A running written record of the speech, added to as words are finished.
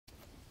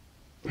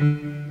Can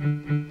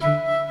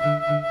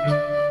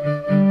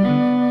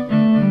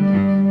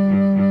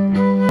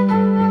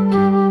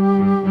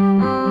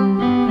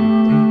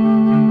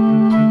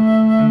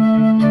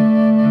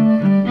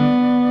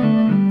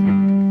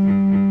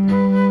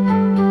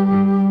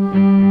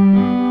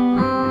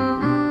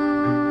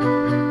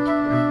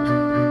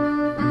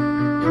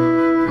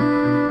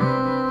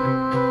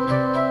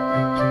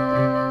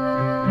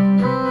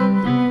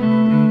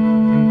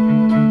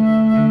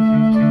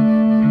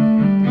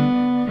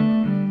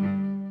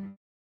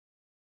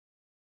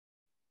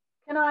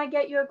I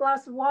get you a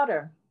glass of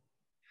water?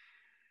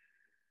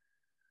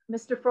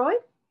 Mr. Freud?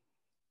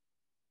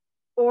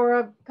 Or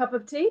a cup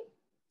of tea?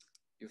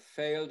 You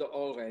failed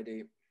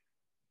already.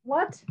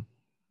 What?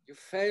 You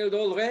failed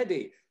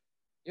already.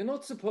 You're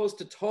not supposed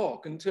to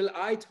talk until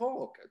I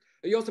talk.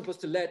 You're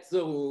supposed to let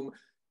the room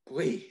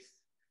breathe,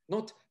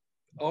 not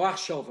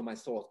rush over my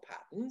thought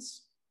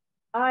patterns.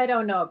 I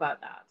don't know about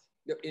that.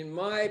 In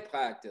my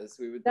practice,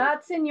 we would...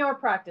 That's in your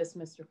practice,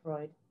 Mr.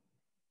 Freud.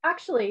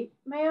 Actually,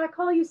 may I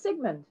call you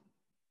Sigmund?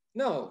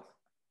 No.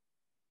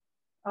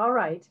 All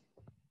right.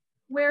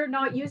 We're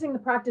not using the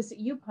practice that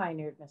you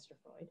pioneered, Mr.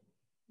 Freud.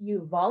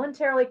 You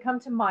voluntarily come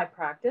to my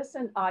practice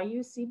and I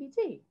use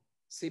CBT.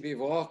 CB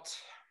what?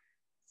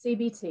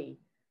 CBT,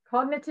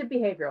 cognitive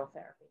behavioral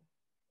therapy.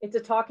 It's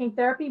a talking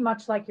therapy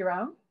much like your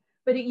own,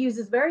 but it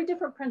uses very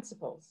different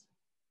principles.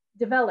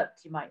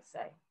 Developed, you might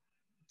say.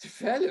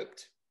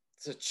 Developed?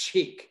 It's a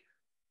cheek.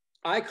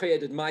 I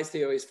created my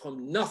theories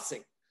from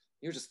nothing.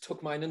 You just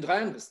took mine and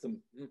ran with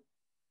them.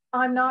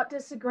 I'm not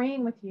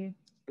disagreeing with you.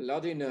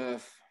 Bloody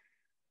nerve.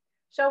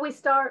 Shall we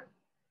start?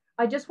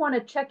 I just want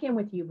to check in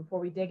with you before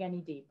we dig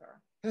any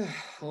deeper.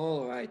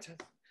 All right.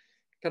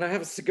 Can I have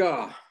a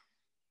cigar?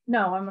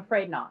 No, I'm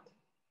afraid not.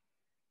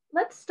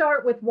 Let's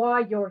start with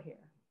why you're here.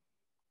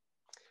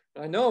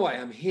 I know why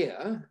I'm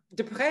here.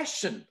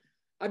 Depression.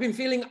 I've been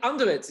feeling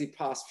under it the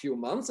past few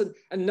months,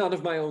 and none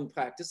of my own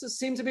practices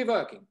seem to be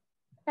working.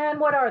 And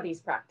what are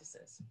these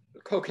practices?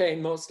 Cocaine,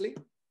 mostly.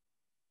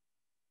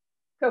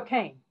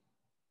 Cocaine.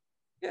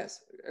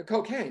 Yes,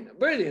 cocaine.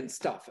 Brilliant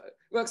stuff.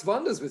 Works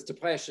wonders with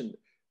depression,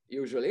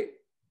 usually.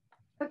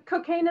 But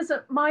cocaine is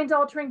a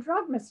mind-altering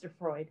drug, Mr.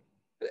 Freud.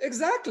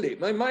 Exactly.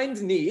 My mind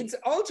needs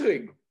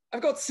altering.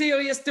 I've got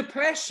serious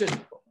depression.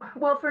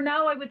 Well, for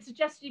now, I would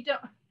suggest you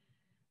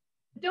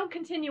don't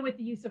continue with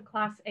the use of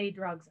Class A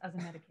drugs as a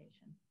medication.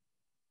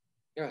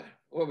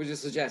 What would you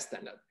suggest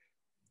then?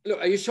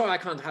 Look, are you sure I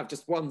can't have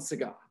just one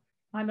cigar?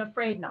 I'm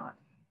afraid not.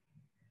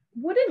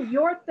 Wouldn't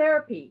your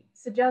therapy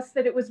suggest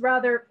that it was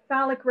rather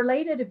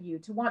phallic-related of you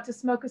to want to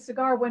smoke a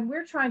cigar when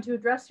we're trying to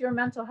address your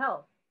mental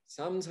health?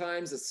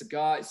 Sometimes a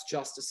cigar is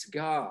just a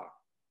cigar.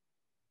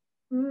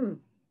 And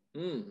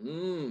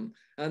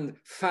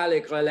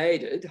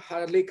phallic-related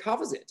hardly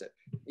covers it.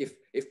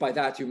 If by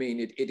that you mean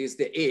it is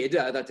the id,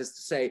 that is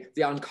to say,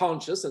 the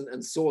unconscious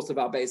and source of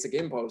our basic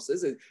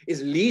impulses,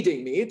 is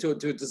leading me to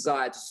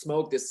desire to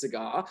smoke this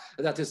cigar,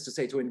 that is to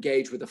say, to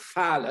engage with the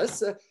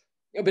phallus,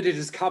 but it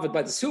is covered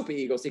by the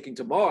superego seeking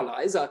to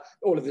moralize,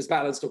 all of this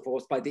balanced, of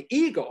course, by the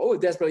ego,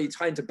 desperately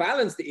trying to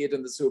balance the id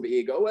and the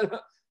superego. Well,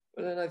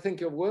 then I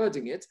think you're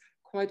wording it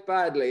quite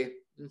badly.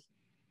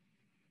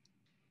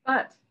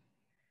 But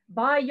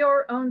by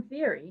your own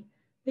theory,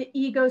 the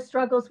ego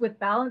struggles with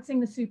balancing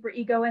the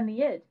superego and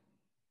the id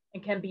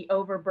and can be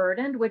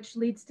overburdened, which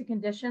leads to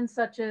conditions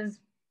such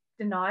as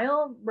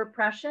denial,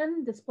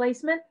 repression,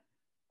 displacement,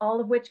 all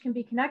of which can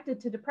be connected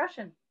to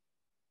depression.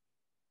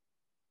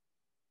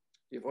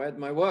 You've read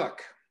my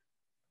work.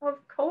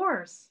 Of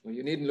course. Well,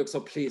 you needn't look so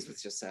pleased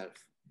with yourself.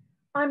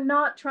 I'm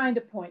not trying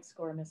to point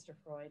score, Mr.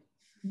 Freud.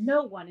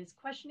 No one is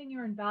questioning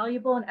your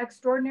invaluable and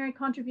extraordinary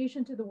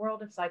contribution to the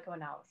world of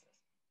psychoanalysis.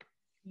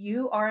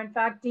 You are, in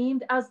fact,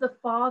 deemed as the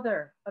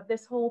father of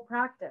this whole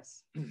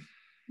practice.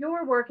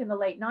 Your work in the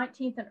late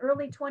 19th and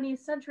early 20th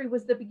century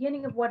was the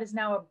beginning of what is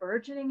now a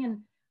burgeoning and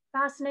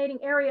fascinating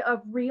area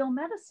of real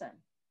medicine.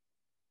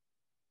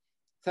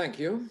 Thank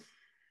you.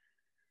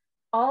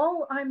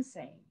 All I'm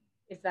saying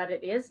is that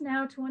it is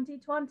now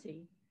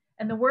 2020,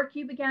 and the work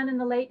you began in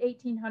the late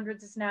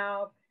 1800s is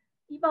now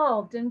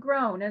evolved and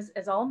grown, as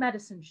all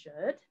medicine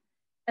should.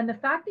 And the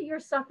fact that you're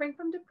suffering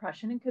from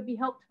depression and could be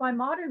helped by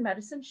modern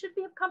medicine should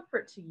be of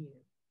comfort to you,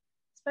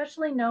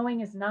 especially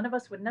knowing as none of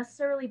us would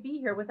necessarily be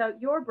here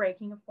without your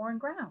breaking of foreign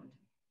ground.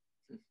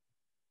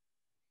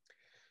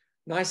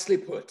 Nicely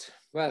put.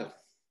 Well,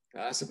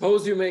 I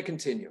suppose you may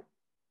continue.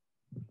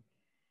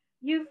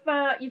 You've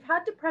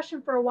had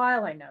depression for a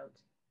while, I note.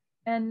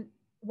 And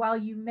while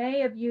you may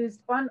have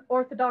used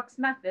unorthodox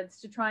methods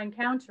to try and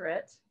counter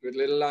it, Good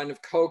little line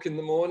of coke in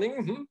the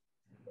morning.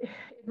 It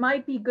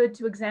might be good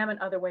to examine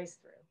other ways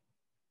through.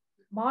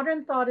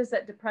 Modern thought is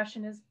that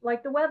depression is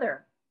like the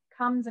weather,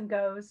 comes and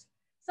goes.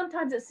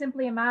 Sometimes it's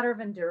simply a matter of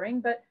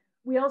enduring, but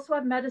we also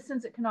have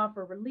medicines that can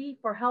offer relief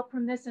or help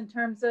from this in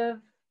terms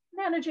of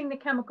managing the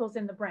chemicals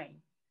in the brain.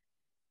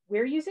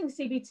 We're using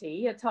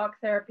CBT, a talk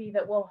therapy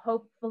that will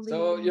hopefully...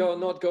 So you're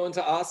not going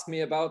to ask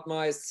me about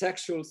my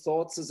sexual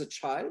thoughts as a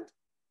child?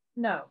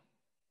 No.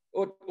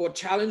 Or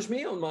challenge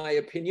me on my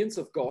opinions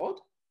of God?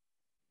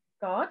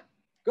 God?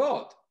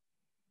 God.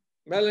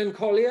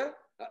 Melancholia,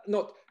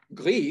 not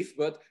grief,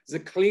 but the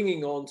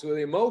clinging on to the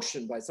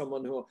emotion by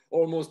someone who are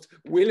almost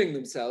willing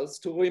themselves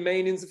to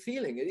remain in the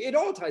feeling. It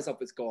all ties up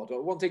with God,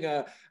 or wanting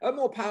a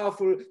more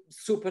powerful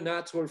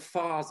supernatural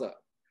father.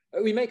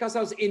 We make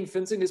ourselves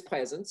infants in his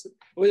presence.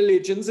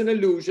 Religion's an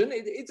illusion.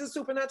 It's a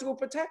supernatural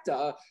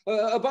protector,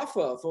 a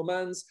buffer for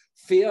man's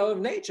fear of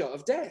nature,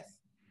 of death.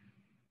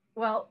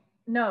 Well,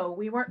 no,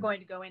 we weren't going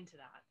to go into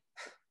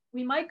that.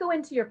 We might go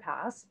into your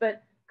past,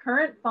 but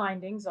current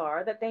findings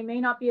are that they may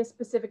not be a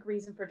specific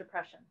reason for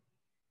depression.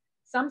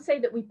 Some say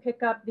that we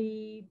pick up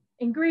the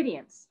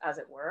ingredients, as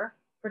it were,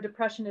 for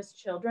depression as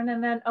children,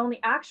 and then only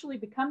actually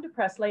become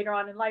depressed later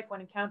on in life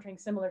when encountering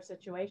similar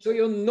situations. So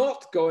you're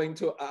not going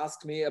to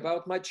ask me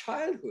about my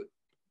childhood?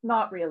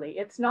 Not really.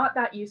 It's not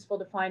that useful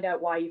to find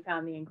out why you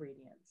found the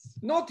ingredients.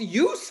 Not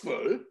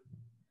useful?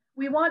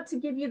 We want to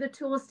give you the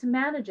tools to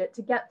manage it,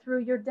 to get through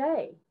your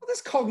day. Well,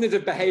 this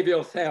cognitive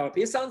behavioral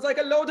therapy sounds like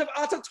a load of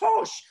utter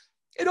tosh.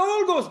 It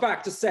all goes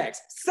back to sex.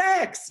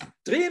 Sex!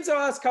 Dreams are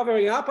us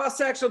covering up our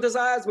sexual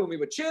desires when we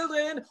were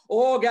children.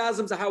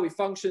 Orgasms are how we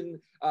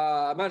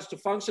manage to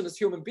function as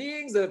human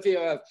beings. The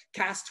fear of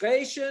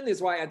castration is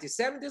why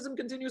anti-Semitism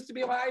continues to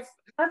be rife.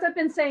 As I've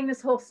been saying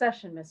this whole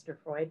session, Mr.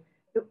 Freud,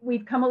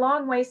 we've come a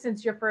long way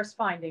since your first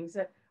findings.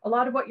 A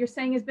lot of what you're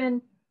saying has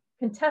been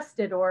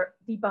contested or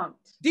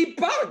debunked.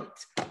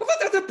 Debunked?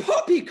 What the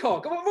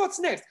poppycock? What's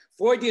next?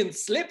 Freudian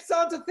slips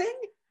aren't a thing?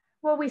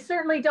 Well, we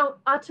certainly don't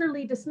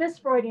utterly dismiss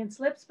Freudian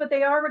slips, but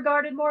they are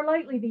regarded more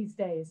lightly these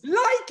days.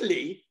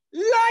 Lightly?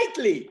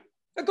 Lightly?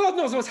 God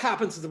knows what's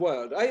happened to the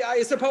world.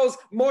 I suppose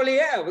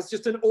Molière was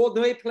just an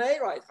ordinary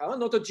playwright, huh?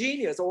 Not a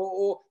genius,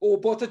 or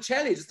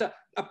Botticelli, just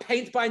a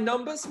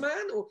paint-by-numbers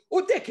man,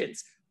 or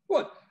Dickens.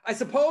 What? I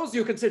suppose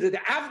you consider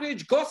the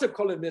average gossip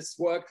columnist's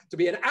work to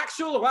be an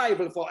actual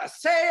rival for a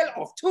sale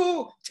of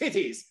 2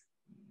 titties.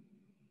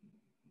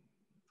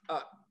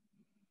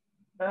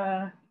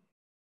 Uh...